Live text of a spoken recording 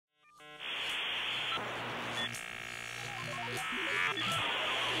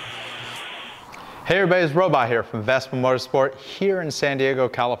Hey everybody, it's Robot here from Vespa Motorsport here in San Diego,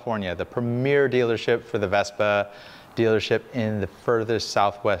 California, the premier dealership for the Vespa dealership in the furthest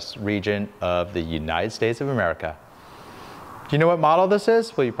southwest region of the United States of America. Do you know what model this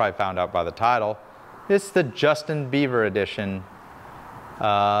is? Well, you probably found out by the title. It's the Justin Bieber edition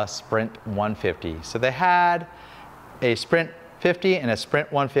Sprint 150. So they had a Sprint 50 and a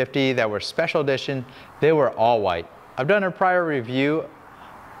Sprint 150 that were special edition. They were all white. I've done a prior review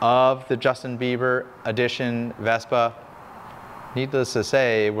of the Justin Bieber edition Vespa. Needless to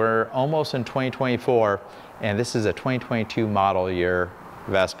say, we're almost in 2024 and this is a 2022 model year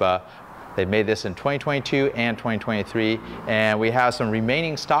Vespa. They made this in 2022 and 2023 and we have some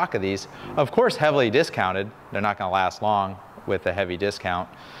remaining stock of these. Of course, heavily discounted. They're not gonna last long with a heavy discount.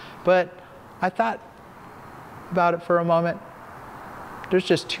 But I thought about it for a moment. There's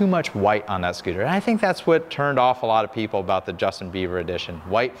just too much white on that scooter. And I think that's what turned off a lot of people about the Justin Bieber edition.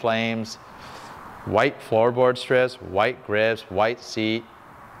 White flames, white floorboard strips, white grips, white seat.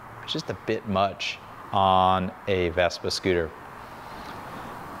 It's just a bit much on a Vespa scooter.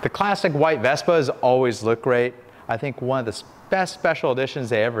 The classic white Vespas always look great. I think one of the best special editions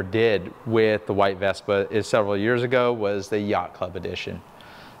they ever did with the white Vespa is several years ago was the Yacht Club edition.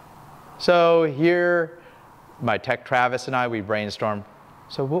 So here, my tech Travis and I, we brainstormed,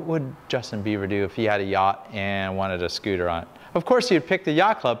 so what would Justin Bieber do if he had a yacht and wanted a scooter on it? Of course, he'd pick the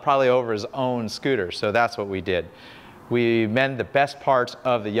Yacht Club probably over his own scooter, so that's what we did. We mended the best parts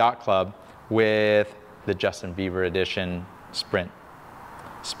of the Yacht Club with the Justin Bieber edition Sprint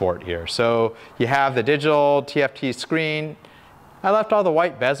Sport here. So you have the digital TFT screen. I left all the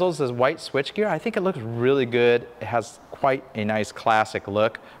white bezels as white switchgear. I think it looks really good. It has quite a nice classic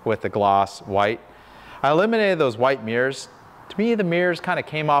look with the gloss white. I eliminated those white mirrors. To me, the mirrors kind of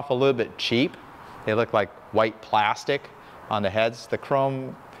came off a little bit cheap. They look like white plastic on the heads. The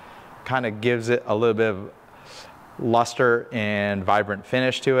chrome kind of gives it a little bit of luster and vibrant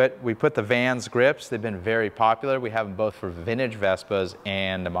finish to it. We put the Vans grips. They've been very popular. We have them both for vintage Vespas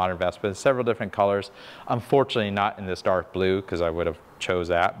and the modern Vespas, several different colors. Unfortunately, not in this dark blue because I would have chose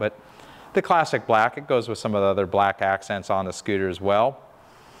that, but the classic black. It goes with some of the other black accents on the scooter as well.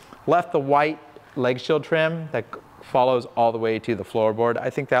 Left the white leg shield trim that follows all the way to the floorboard.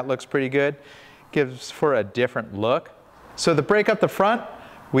 I think that looks pretty good. Gives for a different look. So to break up the front,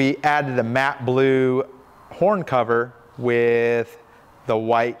 we added a matte blue horn cover with the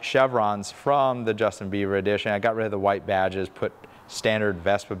white chevrons from the Justin Bieber edition. I got rid of the white badges, put standard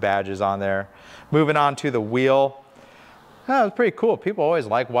Vespa badges on there. Moving on to the wheel. Oh, it's pretty cool. People always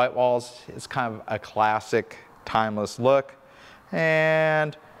like white walls. It's kind of a classic, timeless look.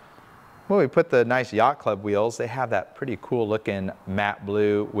 And when we put the nice Yacht Club wheels, they have that pretty cool looking matte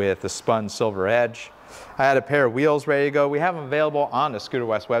blue with the spun silver edge. I had a pair of wheels ready to go. We have them available on the Scooter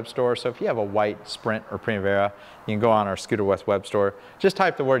West web store. So if you have a white Sprint or Primavera, you can go on our Scooter West web store. Just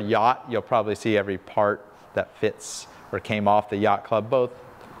type the word yacht. You'll probably see every part that fits or came off the Yacht Club, both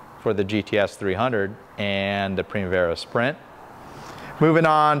for the GTS 300 and the Primavera Sprint. Moving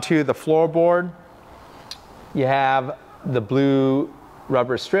on to the floorboard, you have the blue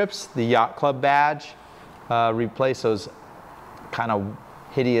rubber strips, the Yacht Club badge. Replace those kind of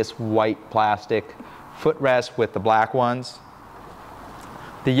hideous white plastic footrests with the black ones.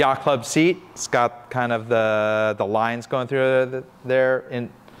 The Yacht Club seat, it's got kind of the lines going through there.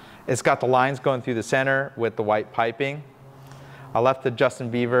 It's got the lines going through the center with the white piping. I left the Justin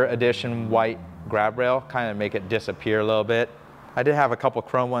Bieber edition white grab rail, kind of make it disappear a little bit. I did have a couple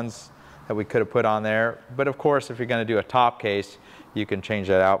chrome ones that we could have put on there, but of course if you're going to do a top case, you can change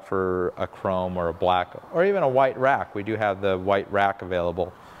that out for a chrome or a black or even a white rack. We do have the white rack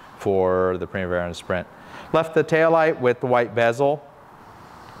available for the Primavera and Sprint. Left the taillight with the white bezel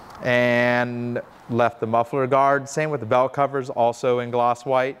and left the muffler guard. Same with the belt covers, also in gloss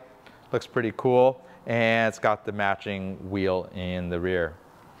white. Looks pretty cool. And it's got the matching wheel in the rear.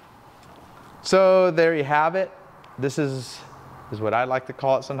 So there you have it. This is what I like to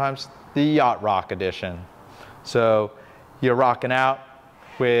call it sometimes, the Yacht Rock edition. So you're rocking out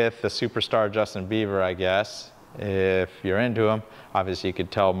with the superstar Justin Bieber, I guess, if you're into him. Obviously, you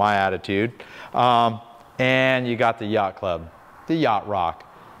could tell my attitude. And you got the Yacht Club, the Yacht Rock,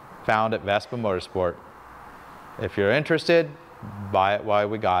 found at Vespa Motorsport. If you're interested, buy it while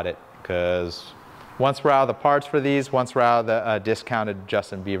we got it, because once we're out of the parts for these, once we're out of the discounted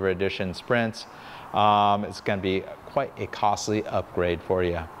Justin Bieber edition Sprints, it's going to be quite a costly upgrade for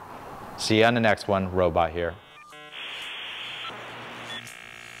you. See you on the next one. Robot here.